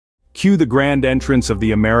Cue the grand entrance of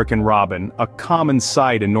the American robin, a common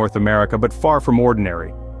sight in North America but far from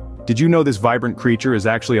ordinary. Did you know this vibrant creature is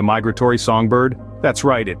actually a migratory songbird? That's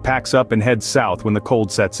right, it packs up and heads south when the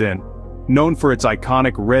cold sets in. Known for its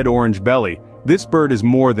iconic red-orange belly, this bird is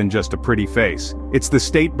more than just a pretty face. It's the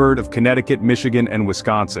state bird of Connecticut, Michigan, and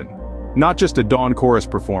Wisconsin. Not just a dawn chorus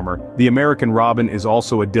performer, the American robin is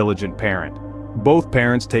also a diligent parent. Both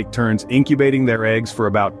parents take turns incubating their eggs for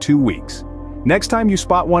about 2 weeks. Next time you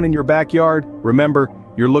spot one in your backyard, remember,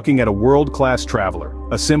 you're looking at a world-class traveler,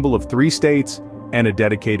 a symbol of 3 states, and a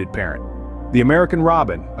dedicated parent. The American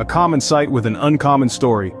robin, a common sight with an uncommon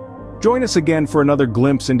story. Join us again for another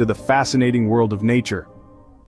glimpse into the fascinating world of nature.